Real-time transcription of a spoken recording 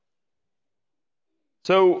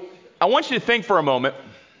So I want you to think for a moment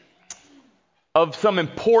of some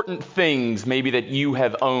important things maybe that you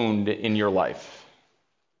have owned in your life.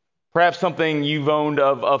 Perhaps something you've owned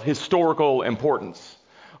of historical importance,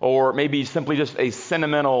 or maybe simply just a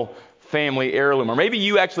sentimental family heirloom, or maybe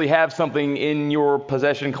you actually have something in your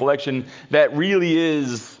possession collection that really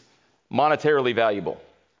is monetarily valuable.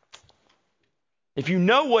 If you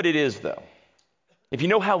know what it is, though, if you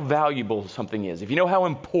know how valuable something is, if you know how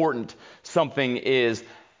important something is,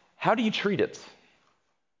 how do you treat it?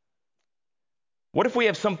 What if we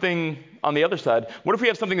have something on the other side? What if we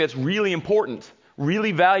have something that's really important,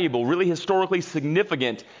 really valuable, really historically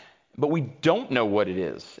significant, but we don't know what it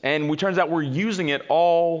is, and it turns out we're using it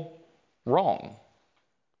all wrong?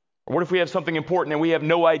 Or what if we have something important and we have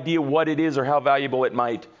no idea what it is or how valuable it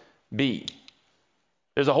might be?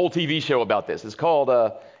 There's a whole TV show about this. It's called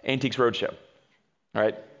Antiques Roadshow. All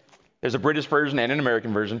right? There's a British version and an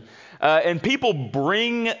American version. And people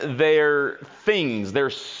bring their things, their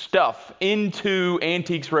stuff, into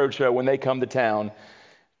Antiques Roadshow when they come to town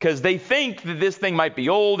because they think that this thing might be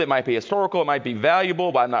old, it might be historical, it might be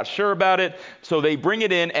valuable, but I'm not sure about it. So they bring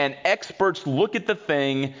it in, and experts look at the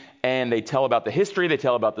thing, and they tell about the history, they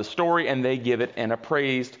tell about the story, and they give it an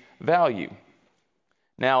appraised value.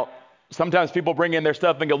 Now, sometimes people bring in their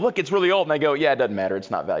stuff and go, look, it's really old. And they go, yeah, it doesn't matter. It's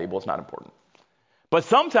not valuable. It's not important. But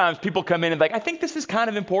sometimes people come in and like, I think this is kind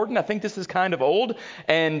of important. I think this is kind of old.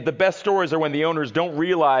 And the best stories are when the owners don't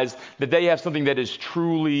realize that they have something that is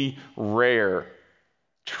truly rare,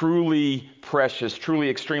 truly precious, truly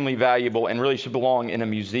extremely valuable, and really should belong in a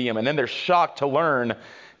museum. And then they're shocked to learn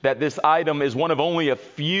that this item is one of only a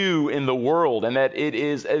few in the world and that it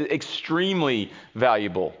is extremely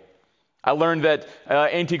valuable. I learned that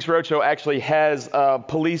Antiques Roadshow actually has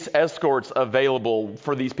police escorts available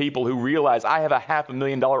for these people who realize I have a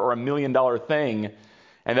 $500,000 or $1 million thing,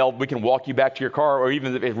 and we can walk you back to your car, or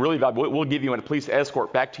even if it's really valuable, we'll give you a police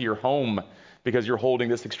escort back to your home because you're holding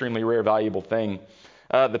this extremely rare, valuable thing.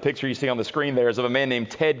 The picture you see on the screen there is of a man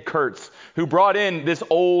named Ted Kurtz who brought in this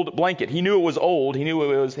old blanket. He knew it was old. He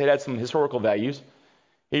knew it had some historical values.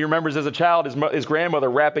 He remembers as a child his grandmother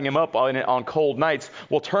wrapping him up on cold nights.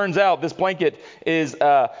 Well, turns out this blanket is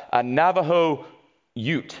a Navajo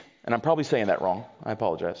Ute. And I'm probably saying that wrong. I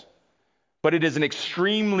apologize. But it is an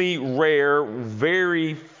extremely rare,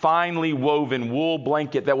 very finely woven wool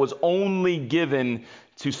blanket that was only given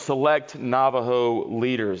to select Navajo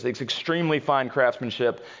leaders. It's extremely fine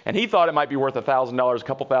craftsmanship. And he thought it might be worth $1,000, a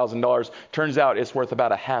couple $1,000. Turns out it's worth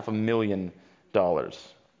about $500,000.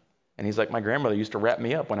 And he's like, my grandmother used to wrap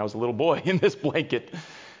me up when I was a little boy in this blanket.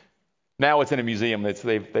 Now it's in a museum.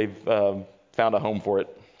 They've found a home for it.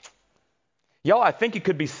 Y'all, I think it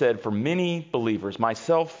could be said for many believers,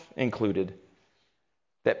 myself included,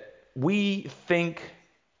 that we think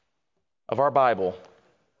of our Bible,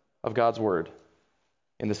 of God's Word,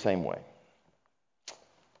 in the same way.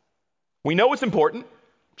 We know it's important,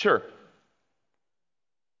 sure.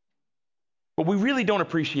 But we really don't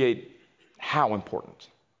appreciate how important,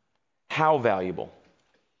 how valuable,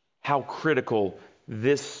 how critical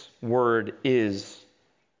this word is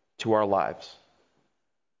to our lives.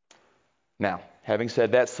 Now, having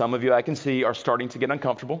said that, some of you I can see are starting to get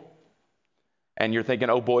uncomfortable. And you're thinking,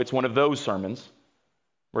 oh boy, it's one of those sermons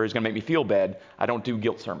where he's going to make me feel bad. I don't do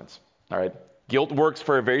guilt sermons, all right? Guilt works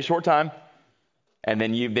for a very short time, and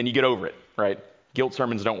then you get over it, right? Guilt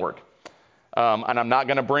sermons don't work. And I'm not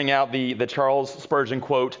going to bring out the Charles Spurgeon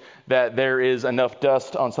quote that there is enough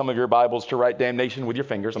dust on some of your Bibles to write damnation with your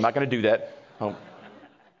fingers. I'm not going to do that. Oh,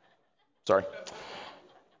 sorry.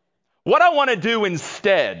 What I want to do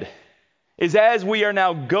instead is as we're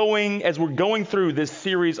going through this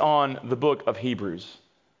series on the book of Hebrews,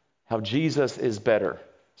 how Jesus is better,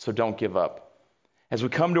 so don't give up. As we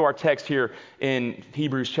come to our text here in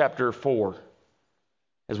Hebrews chapter 4,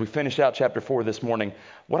 as we finish out chapter 4 this morning,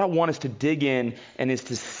 what I want us to dig in and is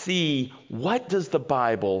to see, what does the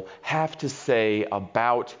Bible have to say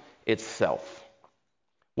about itself?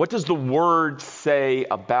 What does the Word say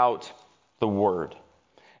about the Word?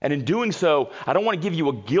 And in doing so, I don't want to give you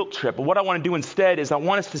a guilt trip, but what I want to do instead is I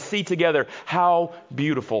want us to see together how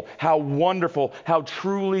beautiful, how wonderful, how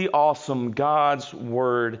truly awesome God's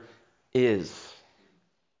Word is.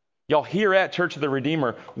 Y'all, here at Church of the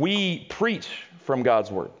Redeemer, we preach from God's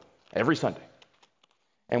Word every Sunday.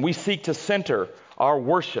 And we seek to center our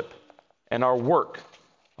worship and our work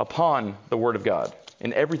upon the Word of God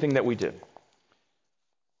in everything that we do.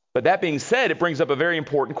 But that being said, it brings up a very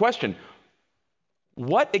important question.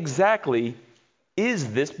 What exactly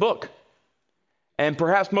is this book? And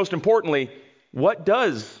perhaps most importantly, what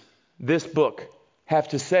does this book have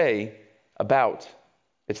to say about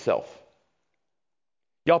itself?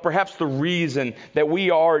 Y'all, perhaps the reason that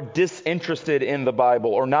we are disinterested in the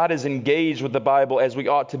Bible or not as engaged with the Bible as we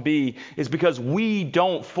ought to be is because we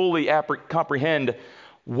don't fully comprehend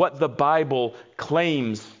what the Bible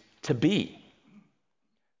claims to be.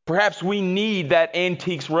 Perhaps we need that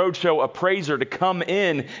Antiques Roadshow appraiser to come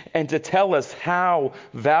in and to tell us how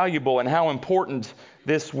valuable and how important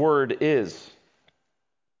this word is.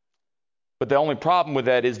 But the only problem with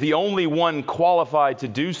that is the only one qualified to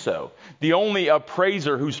do so, the only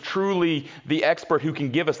appraiser who's truly the expert who can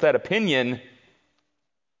give us that opinion,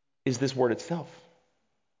 is this word itself.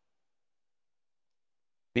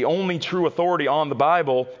 The only true authority on the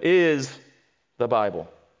Bible is the Bible.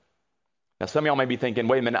 Now, some of y'all may be thinking,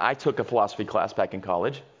 wait a minute, I took a philosophy class back in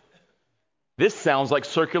college. This sounds like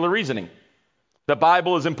circular reasoning. The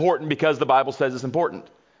Bible is important because the Bible says it's important.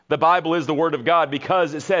 The Bible is the Word of God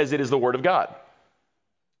because it says it is the Word of God.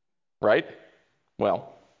 Right?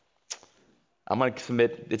 Well, I'm going to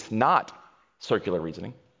submit it's not circular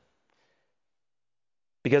reasoning.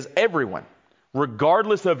 Because everyone,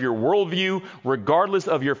 regardless of your worldview, regardless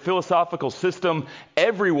of your philosophical system,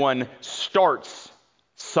 everyone starts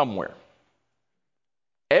somewhere.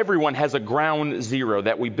 Everyone has a ground zero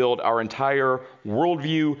that we build our entire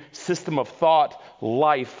worldview, system of thought,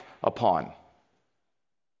 life upon.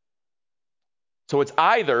 So it's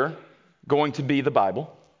either going to be the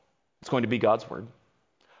Bible, it's going to be God's Word,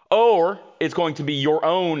 or it's going to be your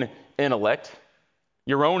own intellect,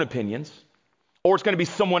 your own opinions, or it's going to be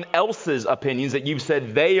someone else's opinions that you've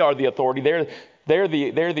said they are the authority, they're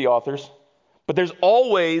the authors. But there's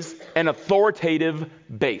always an authoritative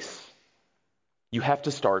base. You have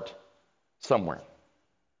to start somewhere.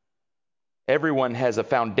 Everyone has a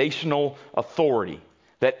foundational authority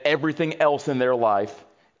that everything else in their life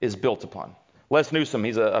is built upon. Les Newsom,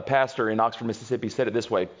 he's a pastor in Oxford, Mississippi, said it this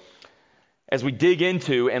way. As we dig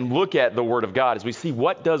into and look at the Word of God, as we see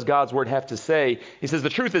what does God's Word have to say, he says the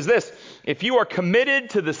truth is this: if you are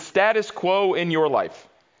committed to the status quo in your life,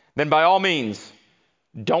 then by all means,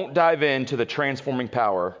 don't dive into the transforming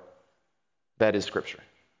power that is Scripture.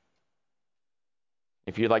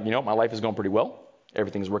 If you're like, my life is going pretty well,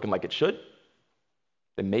 everything's working like it should,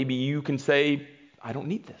 then maybe you can say, I don't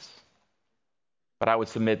need this. But I would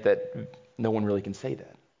submit that no one really can say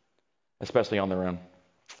that, especially on their own.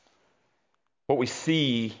 What we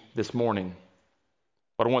see this morning,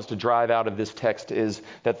 what I want us to drive out of this text is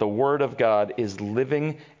that the Word of God is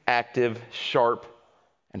living, active, sharp,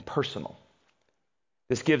 and personal.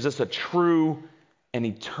 This gives us a true and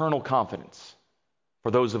eternal confidence for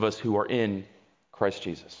those of us who are in Christ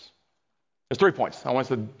Jesus. There's 3 points. I want us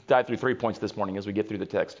to dive through 3 points this morning as we get through the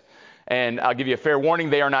text. And I'll give you a fair warning,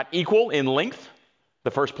 they are not equal in length.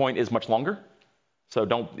 The first point is much longer.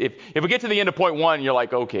 So if we get to the end of point 1, you're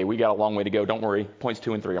like, okay, we got a long way to go. Don't worry. Points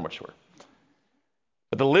 2 and 3 are much shorter.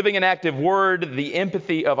 But the living and active Word, the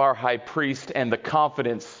empathy of our high priest, and the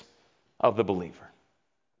confidence of the believer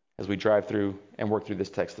as we drive through and work through this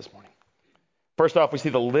text this morning. First off, we see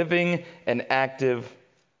the living and active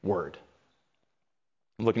Word.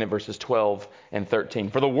 I'm looking at verses 12 and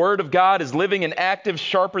 13. For the Word of God is living and active,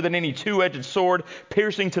 sharper than any two-edged sword,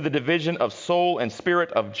 piercing to the division of soul and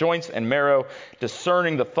spirit, of joints and marrow,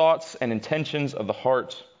 discerning the thoughts and intentions of the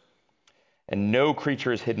heart. And no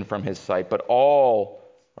creature is hidden from his sight, but all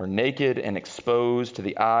are naked and exposed to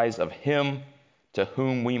the eyes of him to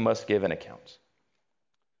whom we must give an account.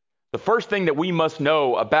 The first thing that we must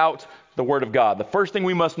know about the Word of God, the first thing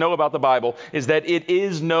we must know about the Bible, is that it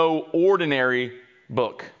is no ordinary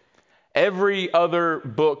book. Every other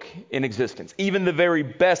book in existence, even the very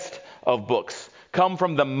best of books, come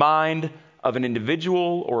from the mind of an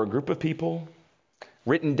individual or a group of people,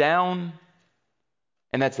 written down,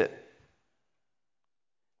 and that's it.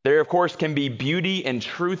 There, of course, can be beauty and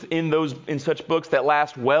truth in such books that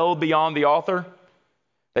last well beyond the author,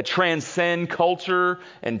 that transcend culture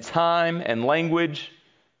and time and language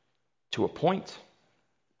to a point,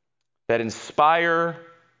 that inspire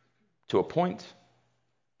to a point.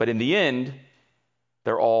 But in the end,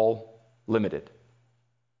 they're all limited.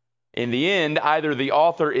 In the end, either the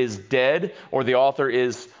author is dead or the author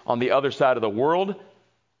is on the other side of the world.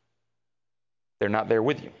 They're not there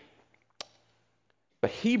with you. But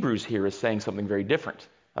Hebrews here is saying something very different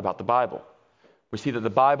about the Bible. We see that the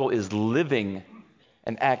Bible is living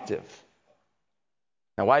and active.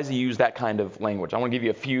 Now, why does he use that kind of language? I want to give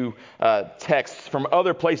you a few texts from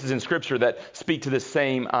other places in Scripture that speak to this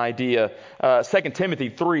same idea. 2 Timothy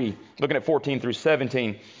 3, looking at 14 through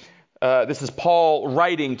 17. This is Paul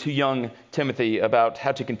writing to young Timothy about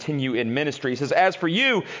how to continue in ministry. He says, "As for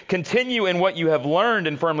you, continue in what you have learned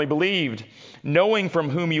and firmly believed, knowing from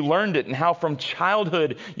whom you learned it, and how from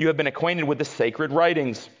childhood you have been acquainted with the sacred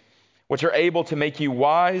writings, which are able to make you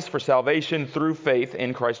wise for salvation through faith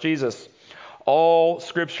in Christ Jesus. All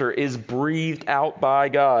Scripture is breathed out by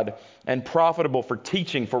God and profitable for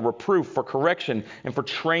teaching, for reproof, for correction, and for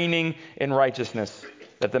training in righteousness,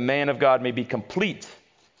 that the man of God may be complete,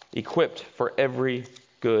 equipped for every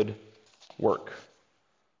good work."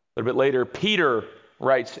 A little bit later, Peter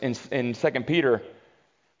writes in 2 Peter,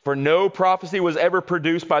 "For no prophecy was ever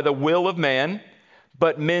produced by the will of man,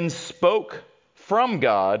 but men spoke from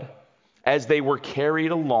God as they were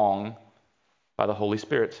carried along by the Holy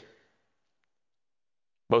Spirit."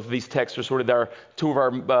 Both of these texts are sort of two of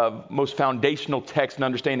our most foundational texts in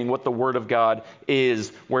understanding what the Word of God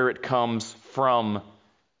is, where it comes from,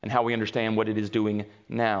 and how we understand what it is doing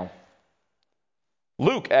now.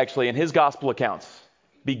 Luke, actually, in his gospel accounts,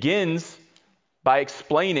 begins by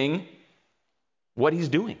explaining what he's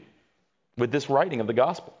doing with this writing of the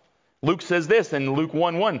gospel. Luke says this in Luke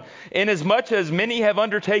 1:1, "Inasmuch as many have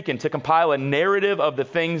undertaken to compile a narrative of the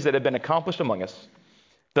things that have been accomplished among us,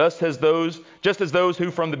 just as those who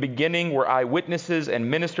from the beginning were eyewitnesses and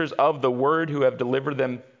ministers of the word who have delivered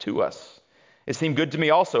them to us. It seemed good to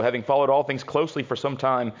me also, having followed all things closely for some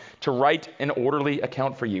time, to write an orderly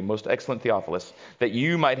account for you, most excellent Theophilus, that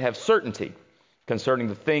you might have certainty concerning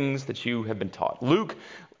the things that you have been taught." Luke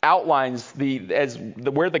outlines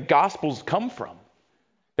where the Gospels come from.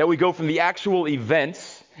 That we go from the actual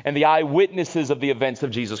events and the eyewitnesses of the events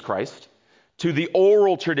of Jesus Christ to the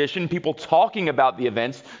oral tradition, people talking about the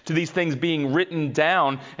events, to these things being written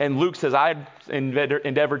down. And Luke says, I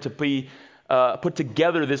endeavored to put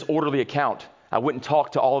together this orderly account. I went and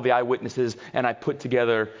talked to all of the eyewitnesses, and I put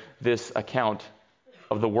together this account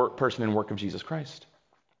of the person and work of Jesus Christ.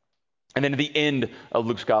 And then at the end of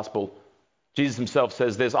Luke's gospel, Jesus himself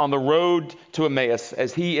says this: "On the road to Emmaus,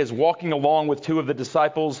 as he is walking along with two of the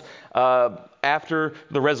disciples after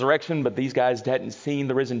the resurrection," but these guys hadn't seen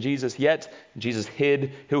the risen Jesus yet. Jesus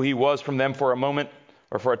hid who he was from them for a moment,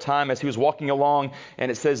 or for a time, as he was walking along.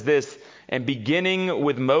 And it says this: "And beginning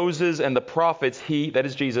with Moses and the prophets, he," that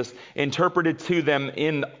is Jesus, "interpreted to them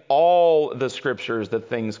in all the scriptures the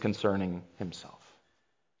things concerning himself."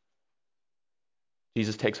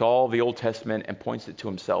 Jesus takes all the Old Testament and points it to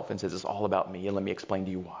himself and says, "It's all about me, and let me explain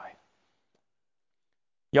to you why."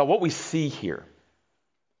 Y'all, what we see here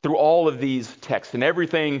through all of these texts and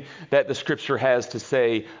everything that the Scripture has to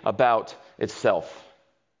say about itself,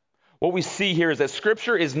 what we see here is that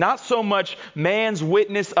Scripture is not so much man's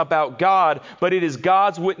witness about God, but it is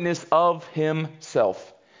God's witness of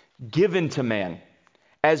himself, given to man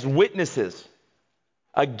as witnesses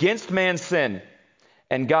against man's sin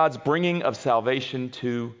and God's bringing of salvation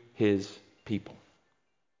to his people.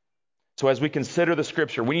 So as we consider the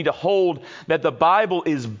Scripture, we need to hold that the Bible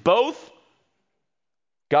is both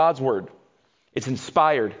God's Word. It's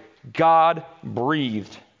inspired,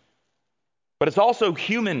 God-breathed. But it's also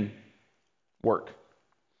human work.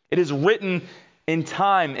 It is written in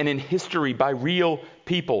time and in history by real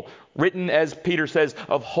people. Written, as Peter says,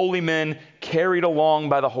 of holy men carried along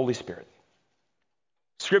by the Holy Spirit.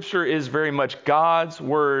 Scripture is very much God's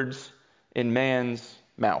words in man's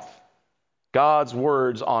mouth. God's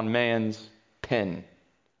words on man's pen.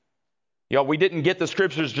 Y'all, we didn't get the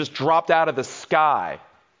Scriptures just dropped out of the sky.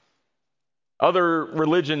 Other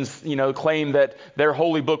religions, claim that their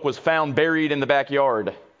holy book was found buried in the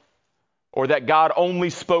backyard, or that God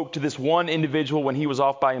only spoke to this one individual when he was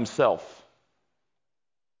off by himself.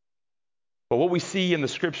 But what we see in the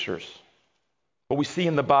Scriptures, what we see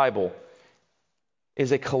in the Bible,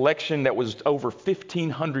 is a collection that was over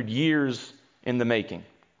 1,500 years in the making,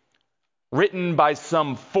 written by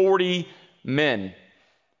some 40 men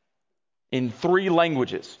in 3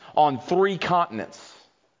 languages on 3 continents,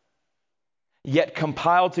 yet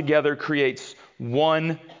compiled together creates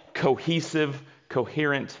one cohesive,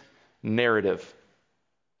 coherent narrative.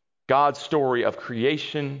 God's story of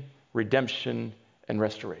creation, redemption, and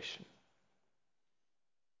restoration.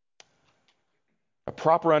 A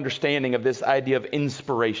proper understanding of this idea of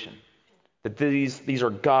inspiration, that these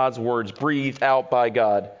are God's words breathed out by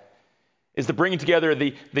God, is the bringing together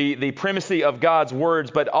the primacy of God's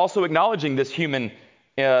words, but also acknowledging this human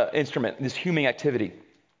instrument, this human activity.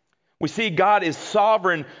 We see God is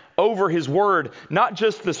sovereign over his word, not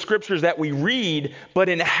just the scriptures that we read, but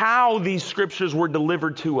in how these scriptures were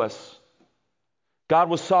delivered to us. God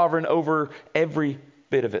was sovereign over every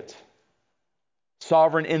bit of it.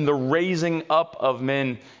 Sovereign in the raising up of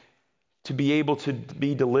men to be able to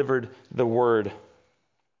be delivered the word.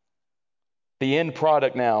 The end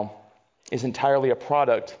product now is entirely a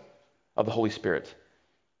product of the Holy Spirit.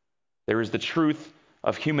 There is the truth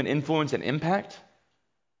of human influence and impact.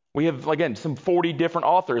 We have, again, some 40 different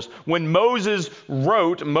authors. When Moses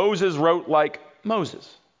wrote like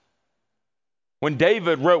Moses. When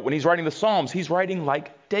David wrote, when he's writing the Psalms, he's writing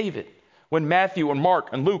like David. When Matthew and Mark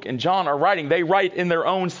and Luke and John are writing, they write in their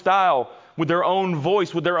own style, with their own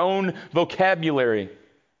voice, with their own vocabulary.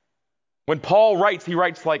 When Paul writes, he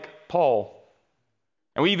writes like Paul.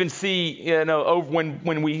 And we even see,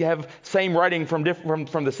 when we have same writing from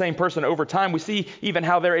the same person over time, we see even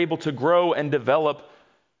how they're able to grow and develop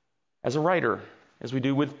as a writer, as we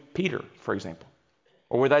do with Peter, for example,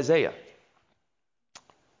 or with Isaiah.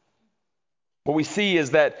 What we see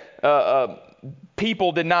is that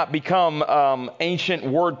people did not become ancient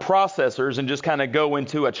word processors and just kind of go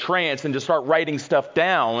into a trance and just start writing stuff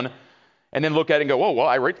down and then look at it and go, oh, well,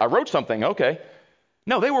 I wrote something, okay.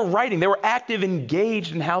 No, they were writing. They were active,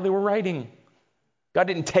 engaged in how they were writing. God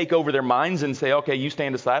didn't take over their minds and say, okay, you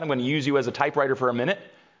stand aside. I'm going to use you as a typewriter for a minute.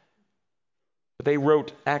 But they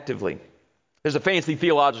wrote actively. There's a fancy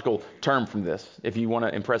theological term from this. If you want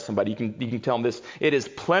to impress somebody, you can tell them this. It is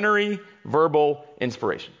plenary verbal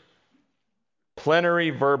inspiration. Plenary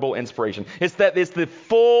verbal inspiration. It's the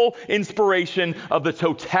full inspiration of the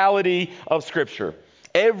totality of Scripture.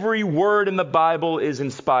 Every word in the Bible is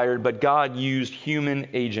inspired, but God used human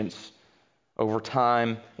agents over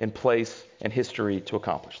time and place and history to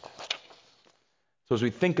accomplish this. So as we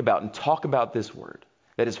think about and talk about this word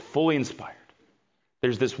that is fully inspired,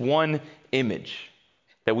 there's this one image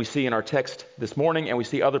that we see in our text this morning, and we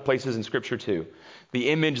see other places in Scripture too. The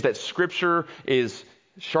image that Scripture is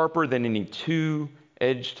sharper than any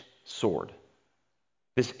two-edged sword.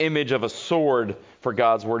 This image of a sword for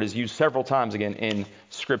God's word is used several times again in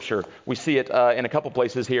Scripture. We see it in a couple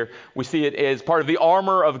places here. We see it as part of the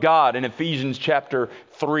armor of God in Ephesians chapter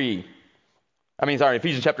 6,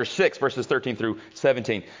 verses 13 through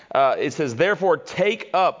 17. It says, therefore, take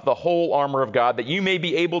up the whole armor of God, that you may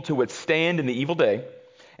be able to withstand in the evil day,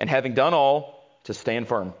 and having done all, to stand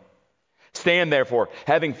firm. Stand therefore,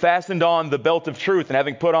 having fastened on the belt of truth, and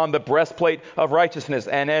having put on the breastplate of righteousness,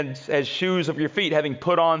 and as shoes of your feet, having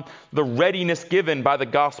put on the readiness given by the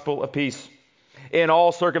gospel of peace. In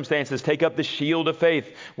all circumstances, take up the shield of faith,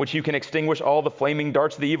 which you can extinguish all the flaming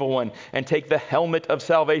darts of the evil one, and take the helmet of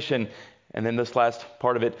salvation, and then this last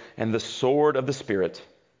part of it, and the sword of the Spirit,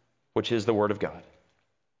 which is the word of God.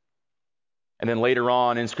 And then later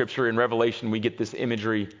on in Scripture, in Revelation, we get this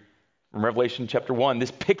imagery from Revelation chapter 1,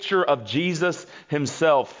 this picture of Jesus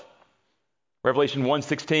himself. Revelation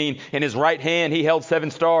 1:16, in his right hand he held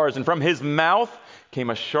 7 stars, and from his mouth came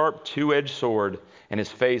a sharp two-edged sword, and his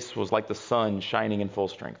face was like the sun shining in full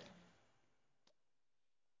strength.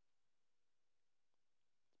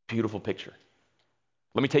 Beautiful picture.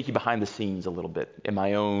 Let me take you behind the scenes a little bit in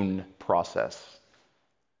my own process.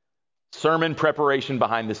 Sermon preparation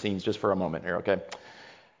behind the scenes, just for a moment here, okay?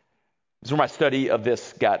 This is where my study of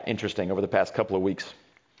this got interesting over the past couple of weeks.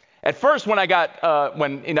 At first, when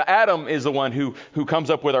Adam is the one who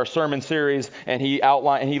comes up with our sermon series, and he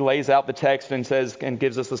lays out the text and says and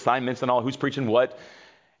gives us assignments and all, who's preaching what.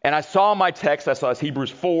 And I saw my text. I saw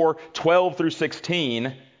Hebrews 4:12 through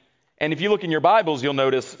 16. And if you look in your Bibles, you'll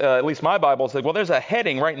notice, at least my Bible says, well, there's a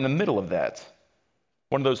heading right in the middle of that.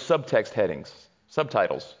 One of those subtext headings,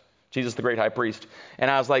 subtitles, Jesus the Great High Priest.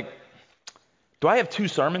 And I was like, do I have 2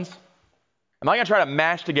 sermons? Am I going to try to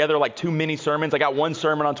mash together like 2 mini sermons? I got one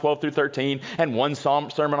sermon on 12 through 13 and one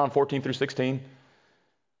sermon on 14 through 16.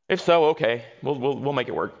 If so, okay, we'll make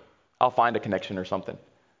it work. I'll find a connection or something.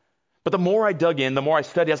 But the more I dug in, the more I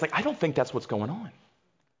studied, I was like, I don't think that's what's going on.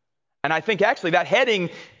 And I think actually that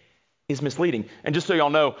heading is misleading. And just so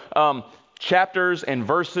y'all know, chapters and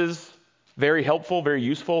verses, very helpful, very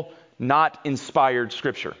useful, not inspired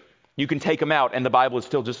Scripture. You can take them out and the Bible is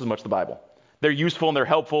still just as much the Bible. They're useful and they're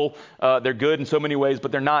helpful. They're good in so many ways,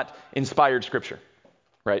 but they're not inspired Scripture,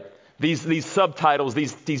 right? These subtitles,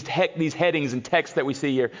 these headings and texts that we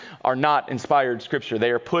see here are not inspired Scripture.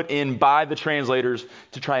 They are put in by the translators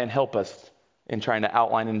to try and help us in trying to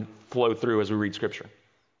outline and flow through as we read Scripture.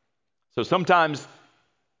 So sometimes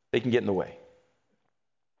they can get in the way.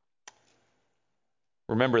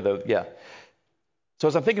 Remember though, yeah. So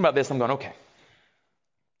as I'm thinking about this, I'm going, okay,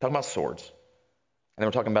 talking about swords. And then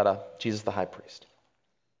we're talking about Jesus the high priest.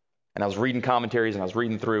 And I was reading commentaries and I was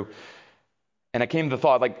reading through. And I came to the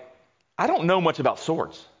thought, like, I don't know much about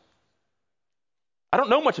swords. I don't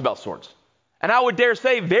know much about swords. And I would dare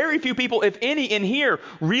say very few people, if any, in here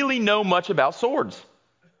really know much about swords.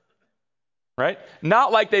 Right?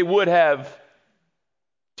 Not like they would have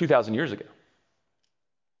 2,000 years ago.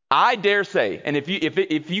 I dare say, and if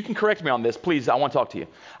you can correct me on this, please, I want to talk to you.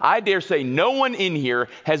 I dare say no one in here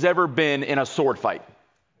has ever been in a sword fight.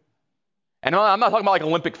 And I'm not talking about like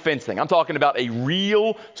Olympic fencing. I'm talking about a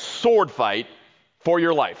real sword fight for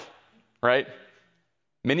your life, right?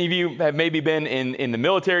 Many of you have maybe been in the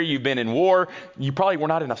military. You've been in war. You probably were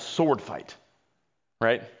not in a sword fight,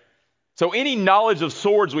 right? So any knowledge of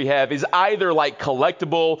swords we have is either like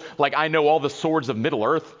collectible, like I know all the swords of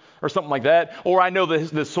Middle-earth or something like that, or I know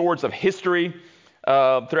the swords of history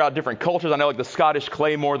throughout different cultures. I know like the Scottish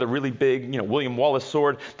claymore, the really big, William Wallace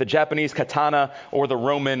sword, the Japanese katana, or the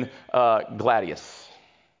Roman gladius.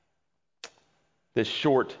 This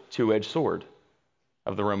short two-edged sword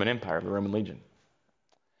of the Roman Empire, of the Roman legion.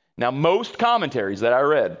 Now, most commentaries that I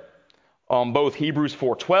read on both Hebrews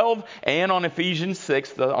 4:12 and on Ephesians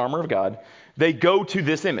 6, the armor of God, they go to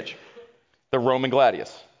this image, the Roman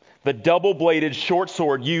gladius, the double-bladed short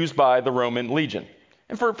sword used by the Roman legion,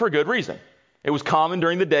 and for good reason. It was common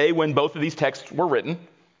during the day when both of these texts were written.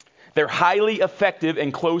 They're highly effective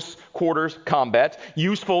in close quarters combat,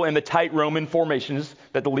 useful in the tight Roman formations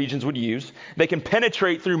that the legions would use. They can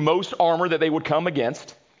penetrate through most armor that they would come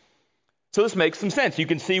against. So this makes some sense. You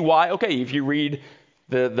can see why. Okay, if you read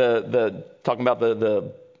talking about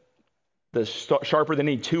the sharper than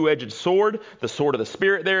any two-edged sword, the sword of the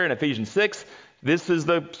Spirit there in Ephesians 6,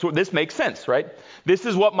 this makes sense, right? This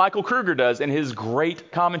is what Michael Kruger does in his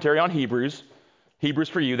great commentary on Hebrews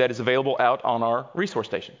for You, that is available out on our resource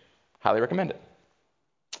station. Highly recommend it.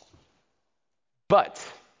 But,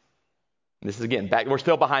 this is again, we're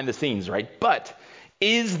still behind the scenes, right? But,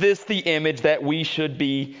 is this the image that we should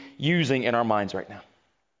be using in our minds right now?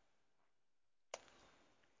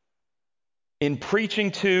 In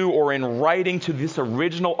preaching to or in writing to this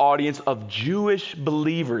original audience of Jewish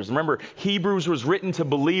believers. Remember, Hebrews was written to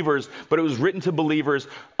believers, but it was written to believers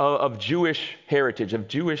of Jewish heritage, of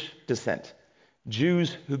Jewish descent.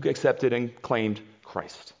 Jews who accepted and claimed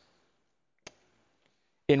Christ.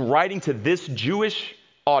 In writing to this Jewish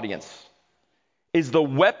audience, is the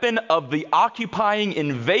weapon of the occupying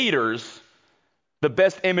invaders the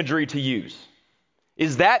best imagery to use?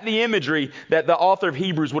 Is that the imagery that the author of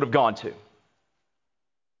Hebrews would have gone to?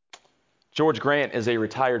 George Grant is a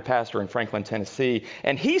retired pastor in Franklin, Tennessee,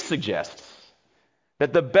 and he suggests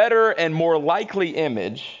that the better and more likely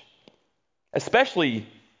image, especially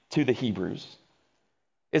to the Hebrews,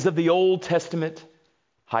 is of the Old Testament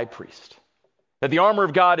high priest. That the armor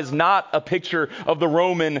of God is not a picture of the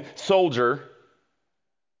Roman soldier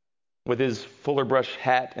with his Fuller Brush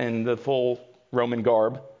hat and the full Roman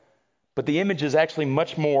garb, but the image is actually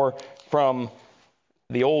much more from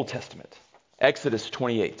the Old Testament. Exodus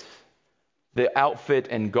 28, the outfit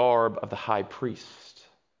and garb of the high priest.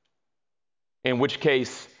 In which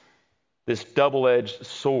case, this double-edged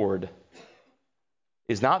sword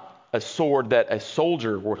is not a sword that a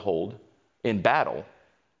soldier would hold in battle,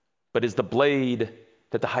 but is the blade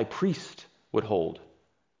that the high priest would hold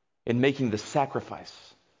in making the sacrifice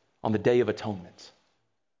on the Day of Atonement.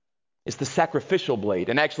 It's the sacrificial blade.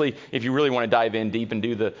 And actually, if you really want to dive in deep and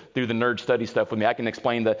do the nerd study stuff with me, I can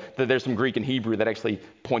explain that there's some Greek and Hebrew that actually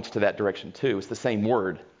points to that direction too. It's the same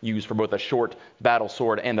word used for both a short battle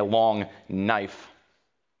sword and a long knife.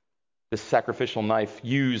 This sacrificial knife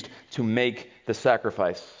used to make the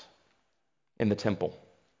sacrifice in the temple.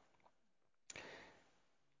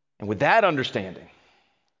 And with that understanding,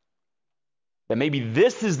 that maybe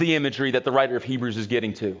this is the imagery that the writer of Hebrews is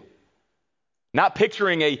getting to. Not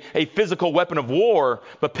picturing a physical weapon of war,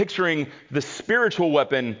 but picturing the spiritual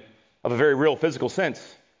weapon of a very real physical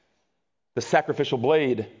sense. The sacrificial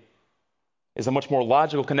blade is a much more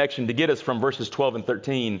logical connection to get us from verses 12 and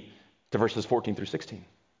 13 to verses 14 through 16.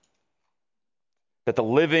 That the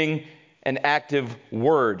living and active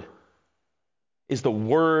Word is the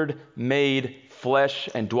Word made flesh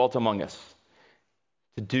and dwelt among us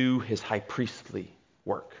to do his high priestly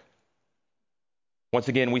work. Once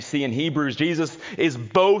again, we see in Hebrews, Jesus is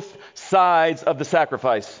both sides of the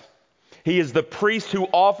sacrifice. He is the priest who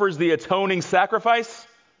offers the atoning sacrifice,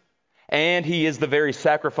 and he is the very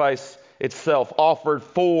sacrifice itself, offered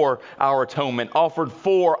for our atonement, offered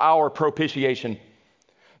for our propitiation.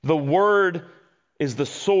 The Word is the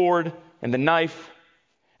sword and the knife,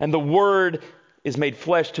 and the Word is made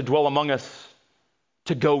flesh to dwell among us,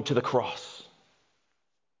 to go to the cross.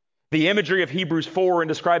 The imagery of Hebrews 4 in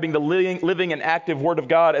describing the living and active Word of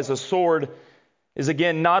God as a sword is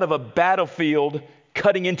again not of a battlefield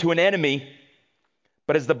cutting into an enemy,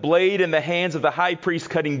 but as the blade in the hands of the high priest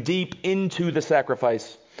cutting deep into the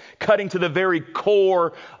sacrifice, cutting to the very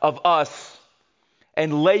core of us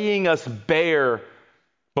and laying us bare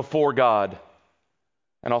before God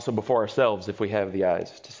and also before ourselves if we have the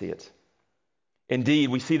eyes to see it. Indeed,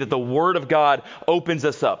 we see that the Word of God opens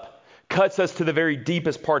us up, cuts us to the very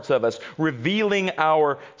deepest parts of us, revealing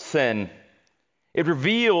our sin. It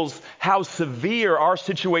reveals how severe our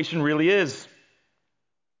situation really is.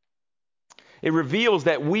 It reveals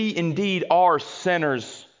that we indeed are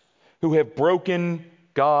sinners who have broken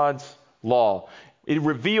God's law. It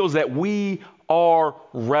reveals that we are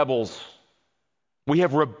rebels. We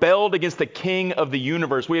have rebelled against the King of the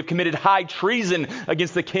universe. We have committed high treason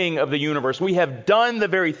against the King of the universe. We have done the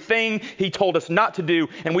very thing He told us not to do,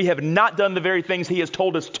 and we have not done the very things He has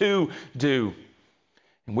told us to do.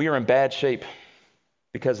 And we are in bad shape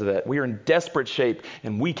because of that. We are in desperate shape,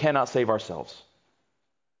 and we cannot save ourselves.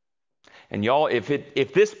 And y'all,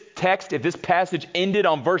 if this passage ended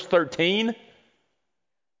on verse 13,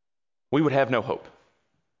 we would have no hope.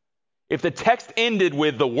 If the text ended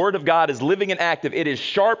with the Word of God is living and active, it is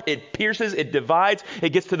sharp, it pierces, it divides, it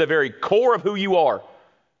gets to the very core of who you are.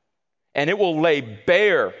 And it will lay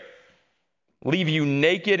bare, leave you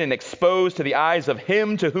naked and exposed to the eyes of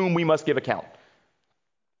Him to whom we must give account.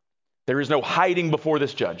 There is no hiding before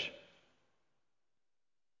this judge.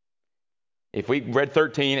 If we read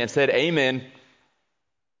 13 and said amen,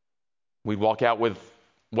 we'd walk out with,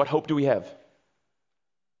 what hope do we have?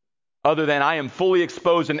 Other than I am fully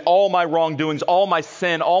exposed and all my wrongdoings, all my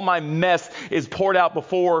sin, all my mess is poured out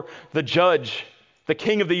before the judge, the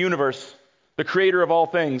King of the universe, the creator of all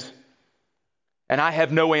things. And I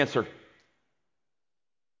have no answer.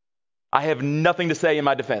 I have nothing to say in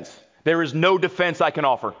my defense. There is no defense I can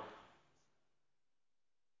offer.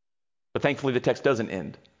 But thankfully the text doesn't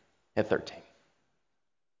end at 13.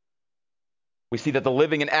 We see that the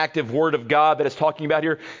living and active Word of God that it's talking about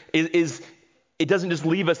here is it doesn't just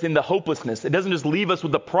leave us in the hopelessness. It doesn't just leave us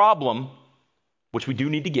with the problem, which we do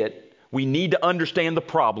need to get. We need to understand the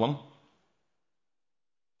problem,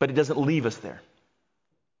 but it doesn't leave us there.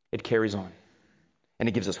 It carries on, and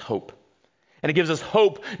it gives us hope. And it gives us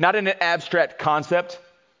hope not in an abstract concept,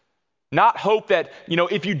 not hope that,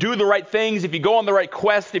 if you do the right things, if you go on the right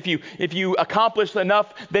quest, if you accomplish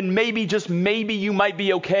enough, then maybe, just maybe, you might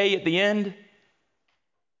be okay at the end.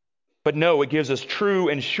 But no, it gives us true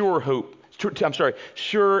and sure hope.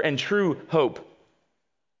 Sure and true hope.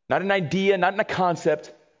 Not an idea, not in a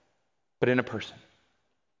concept, but in a person.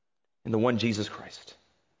 In the one Jesus Christ.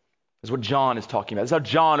 That's what John is talking about. That's how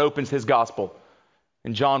John opens his gospel.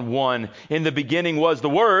 In John 1, in the beginning was the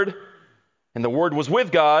Word, and the Word was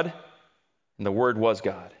with God, and the Word was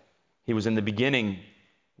God. He was in the beginning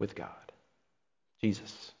with God.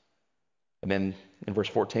 Jesus. And then in verse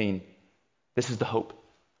 14, this is the hope.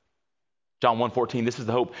 John 1:14, this is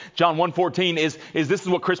the hope. John 1:14 is this is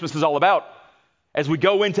what Christmas is all about. As we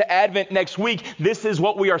go into Advent next week, this is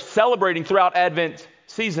what we are celebrating throughout Advent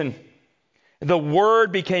season. The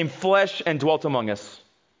Word became flesh and dwelt among us.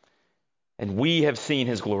 And we have seen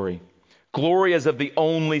His glory. Glory as of the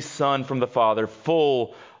only Son from the Father,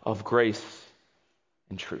 full of grace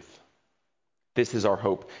and truth. This is our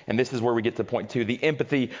hope. And this is where we get to point to the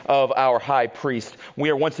empathy of our high priest. We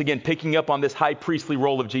are once again picking up on this high priestly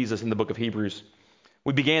role of Jesus in the book of Hebrews.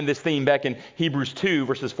 We began this theme back in Hebrews 2,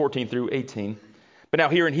 verses 14 through 18. But now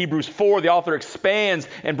here in Hebrews 4, the author expands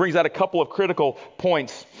and brings out a couple of critical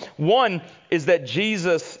points. One is that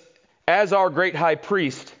Jesus, as our great high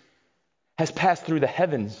priest, has passed through the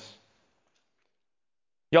heavens.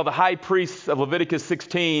 Y'all, the high priests of Leviticus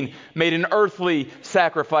 16 made an earthly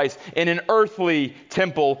sacrifice in an earthly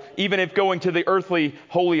temple, even if going to the earthly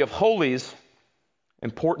Holy of Holies.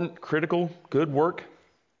 Important, critical, good work,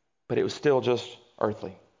 but it was still just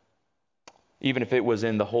earthly. Even if it was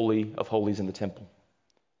in the Holy of Holies in the temple.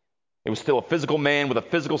 It was still a physical man with a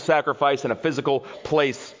physical sacrifice in a physical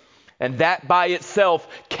place. And that by itself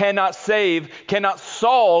cannot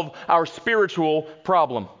solve our spiritual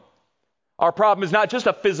problem. Our problem is not just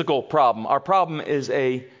a physical problem. Our problem is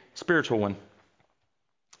a spiritual one.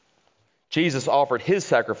 Jesus offered His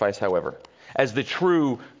sacrifice, however, as the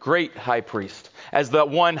true great high priest, as the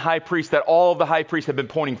one high priest that all of the high priests have been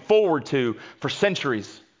pointing forward to for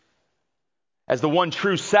centuries, as the one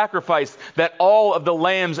true sacrifice that all of the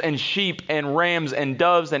lambs and sheep and rams and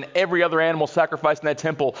doves and every other animal sacrificed in that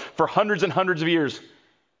temple for hundreds and hundreds of years.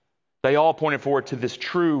 They all pointed forward to this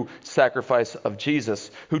true sacrifice of Jesus,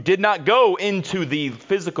 who did not go into the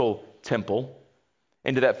physical temple,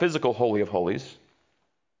 into that physical Holy of Holies,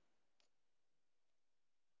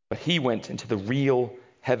 but He went into the real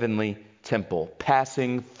heavenly temple,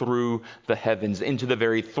 passing through the heavens, into the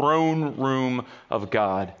very throne room of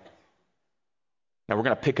God. Now we're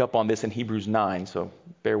going to pick up on this in Hebrews 9, so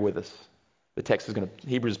bear with us. The text is going to,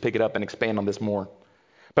 Hebrews pick it up and expand on this more.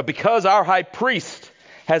 But because our high priest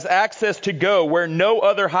has access to go where no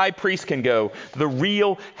other high priest can go, the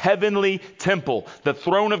real heavenly temple, the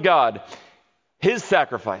throne of God. His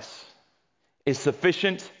sacrifice is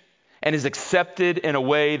sufficient and is accepted in a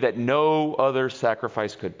way that no other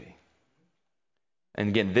sacrifice could be. And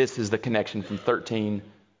again, this is the connection from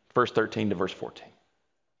verse 13 to verse 14.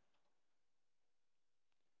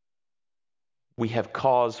 We have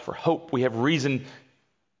cause for hope. We have reason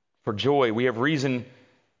for joy. We have reason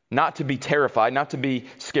not to be terrified, not to be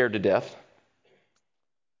scared to death.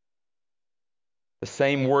 The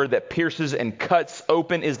same word that pierces and cuts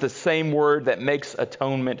open is the same word that makes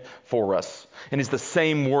atonement for us, and is the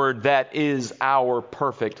same word that is our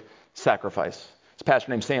perfect sacrifice. This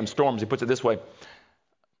pastor named Sam Storms, he puts it this way.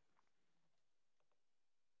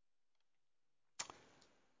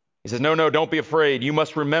 He says, no, don't be afraid. You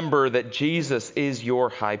must remember that Jesus is your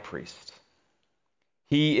high priest.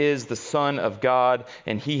 He is the Son of God,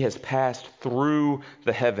 and he has passed through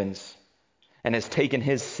the heavens and has taken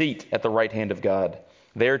his seat at the right hand of God,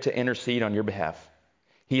 there to intercede on your behalf.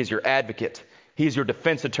 He is your advocate. He is your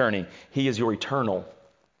defense attorney. He is your eternal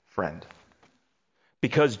friend.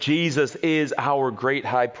 Because Jesus is our great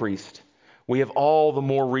high priest, we have all the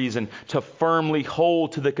more reason to firmly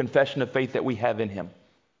hold to the confession of faith that we have in him.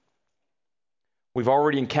 We've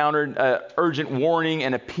already encountered urgent warning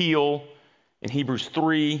and appeal in Hebrews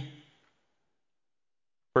 3,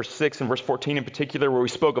 verse 6 and verse 14 in particular, where we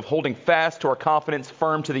spoke of holding fast to our confidence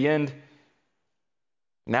firm to the end.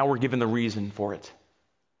 Now we're given the reason for it.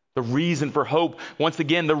 The reason for hope. Once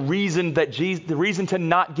again, the reason to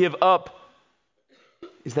not give up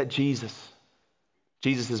is that Jesus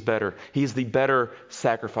is better. He is the better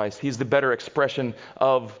sacrifice. He is the better expression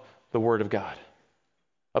of the Word of God,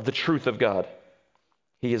 of the truth of God.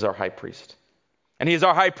 He is our high priest. And he is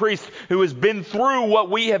our high priest who has been through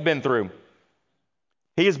what we have been through.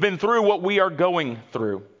 He has been through what we are going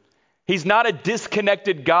through. He's not a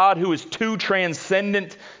disconnected God who is too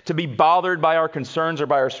transcendent to be bothered by our concerns or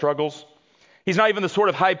by our struggles. He's not even the sort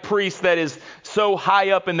of high priest that is so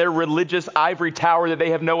high up in their religious ivory tower that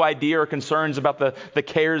they have no idea or concerns about the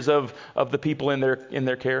cares of the people in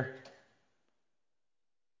their care.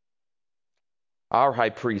 Our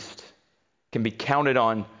high priest can be counted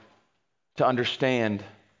on to understand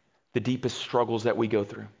the deepest struggles that we go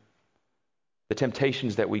through, the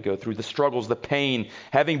temptations that we go through, the struggles, the pain,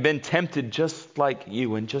 having been tempted just like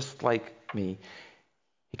you and just like me.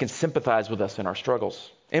 He can sympathize with us in our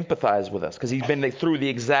struggles, empathize with us, because he's been through the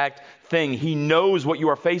exact thing. He knows what you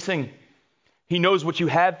are facing. He knows what you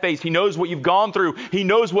have faced. He knows what you've gone through. He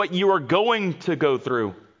knows what you are going to go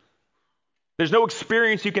through. There's no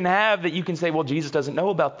experience you can have that you can say, well, Jesus doesn't know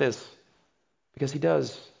about this. Because he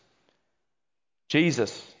does.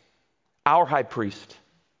 Jesus, our high priest,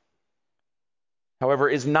 however,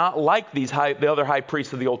 is not like the other high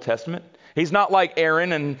priests of the Old Testament. He's not like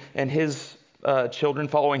Aaron and his children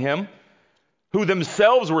following him, who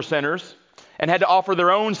themselves were sinners and had to offer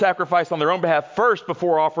their own sacrifice on their own behalf first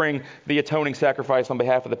before offering the atoning sacrifice on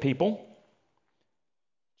behalf of the people.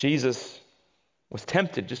 Jesus was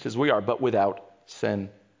tempted just as we are, but without sin.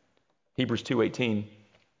 Hebrews 2:18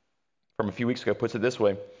 from a few weeks ago puts it this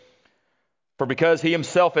way. For because he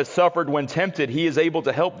himself has suffered when tempted, he is able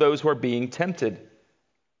to help those who are being tempted.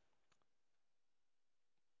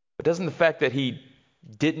 But doesn't the fact that he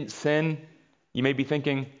didn't sin, you may be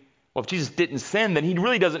thinking, well, if Jesus didn't sin, then he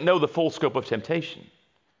really doesn't know the full scope of temptation.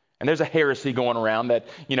 And there's a heresy going around that,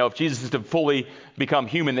 if Jesus is to fully become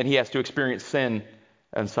human, then he has to experience sin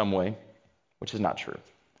in some way, which is not true.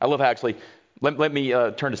 I love how actually, let me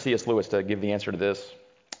turn to C.S. Lewis to give the answer to this.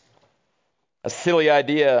 A silly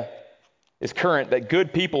idea is current that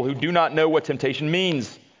good people who do not know what temptation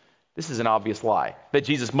means, this is an obvious lie, that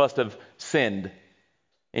Jesus must have sinned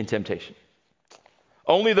in temptation.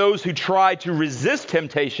 Only those who try to resist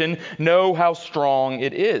temptation know how strong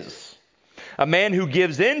it is. A man who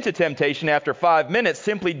gives in to temptation after 5 minutes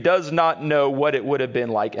simply does not know what it would have been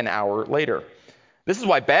like an hour later. This is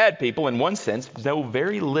why bad people, in one sense, know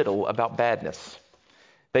very little about badness.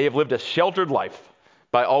 They have lived a sheltered life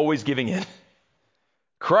by always giving in.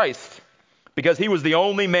 Christ, because he was the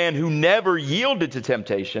only man who never yielded to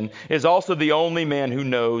temptation, is also the only man who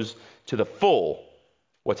knows to the full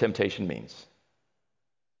what temptation means.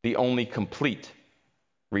 The only complete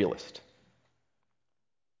realist.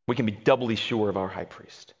 We can be doubly sure of our high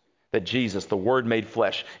priest, that Jesus, the Word made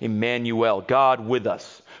flesh, Emmanuel, God with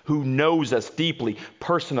us, who knows us deeply,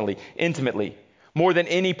 personally, intimately, more than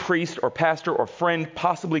any priest or pastor or friend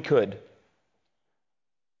possibly could,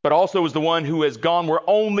 but also is the one who has gone where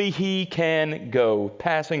only he can go,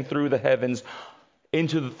 passing through the heavens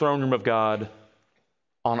into the throne room of God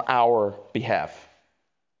on our behalf.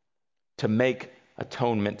 to make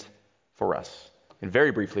atonement for us. And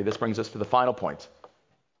very briefly, this brings us to the final point,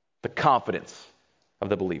 the confidence of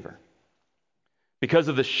the believer. Because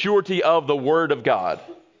of the surety of the Word of God,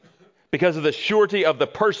 because of the surety of the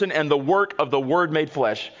person and the work of the Word made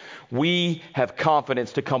flesh, we have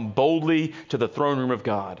confidence to come boldly to the throne room of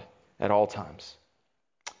God at all times.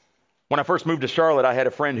 When I first moved to Charlotte, I had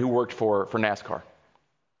a friend who worked for NASCAR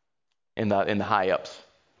in the high ups.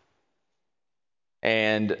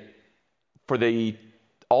 And for the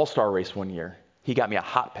All-Star race one year, he got me a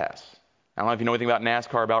hot pass. I don't know if you know anything about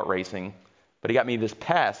NASCAR, about racing, but he got me this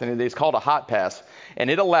pass, and it's called a hot pass. And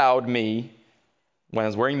it allowed me, when I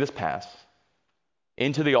was wearing this pass,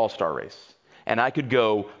 into the All-Star race. And I could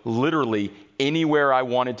go literally anywhere I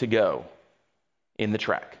wanted to go in the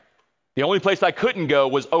track. The only place I couldn't go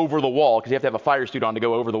was over the wall, because you have to have a fire suit on to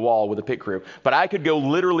go over the wall with a pit crew. But I could go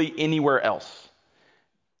literally anywhere else.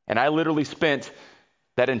 And I literally spent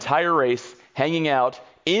that entire race hanging out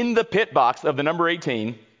in the pit box of the number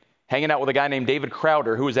 18, hanging out with a guy named David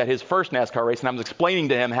Crowder, who was at his first NASCAR race, and I was explaining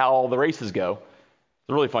to him how all the races go. It was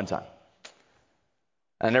a really fun time.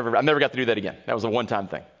 I never got to do that again. That was a one-time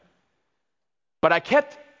thing. But I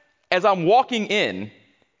kept, as I'm walking in,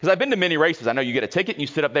 because I've been to many races, I know you get a ticket and you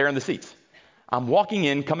sit up there in the seats. I'm walking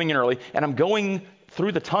in, coming in early, and I'm going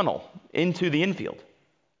through the tunnel into the infield.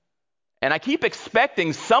 And I keep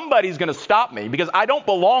expecting somebody's going to stop me because I don't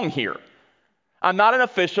belong here. I'm not an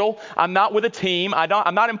official. I'm not with a team.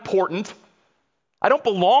 I'm not important. I don't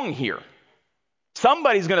belong here.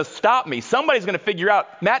 Somebody's going to stop me. Somebody's going to figure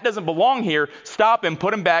out Matt doesn't belong here. Stop him,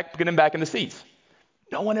 put him back, get him back in the seats.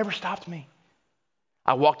 No one ever stopped me.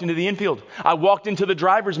 I walked into the infield. I walked into the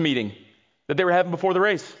driver's meeting that they were having before the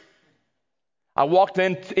race. I walked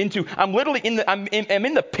I'm literally I'm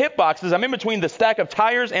in the pit boxes. I'm in between the stack of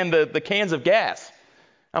tires and the cans of gas.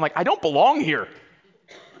 I'm like, I don't belong here.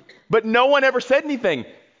 But no one ever said anything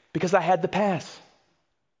because I had the pass.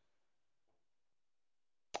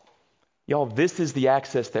 Y'all, this is the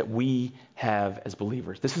access that we have as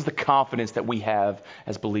believers. This is the confidence that we have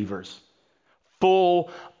as believers. Full,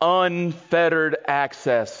 unfettered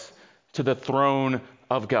access to the throne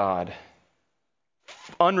of God.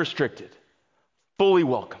 Unrestricted. Fully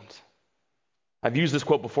welcomed. I've used this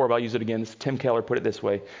quote before, but I'll use it again. Tim Keller put it this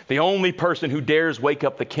way. The only person who dares wake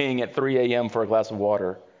up the king at 3 a.m. for a glass of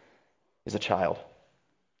water is a child.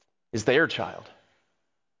 Is their child.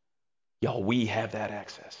 Y'all, we have that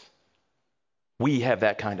access. We have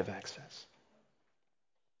that kind of access.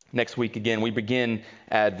 Next week, again, we begin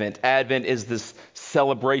Advent. Advent is this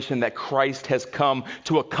celebration that Christ has come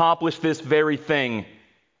to accomplish this very thing,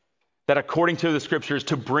 that according to the scriptures,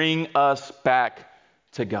 to bring us back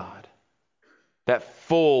to God. That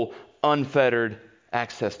full, unfettered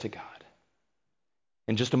access to God.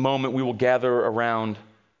 In just a moment, we will gather around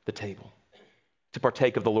the table to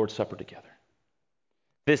partake of the Lord's Supper together.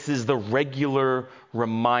 This is the regular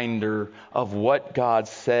reminder of what God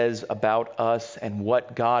says about us and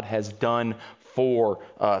what God has done for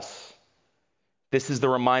us. This is the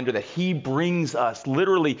reminder that He brings us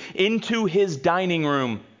literally into His dining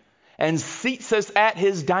room and seats us at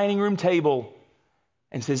His dining room table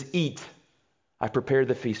and says, "Eat, I prepared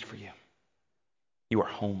the feast for you. You are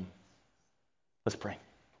home." Let's pray.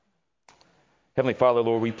 Heavenly Father,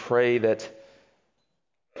 Lord, we pray that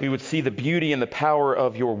we would see the beauty and the power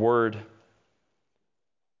of your word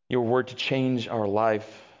to change our life,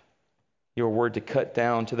 your word to cut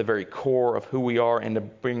down to the very core of who we are and to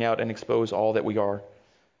bring out and expose all that we are.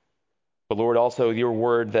 But Lord, also your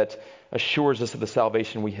word that assures us of the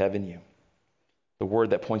salvation we have in you, the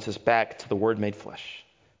word that points us back to the Word made flesh,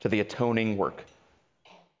 to the atoning work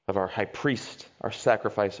of our high priest, our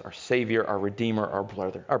sacrifice, our Savior, our Redeemer,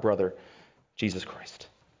 our brother, Jesus Christ.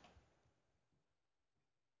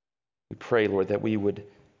 We pray, Lord, that we would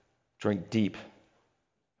drink deep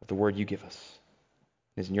of the word you give us.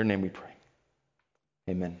 It is in your name we pray.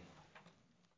 Amen.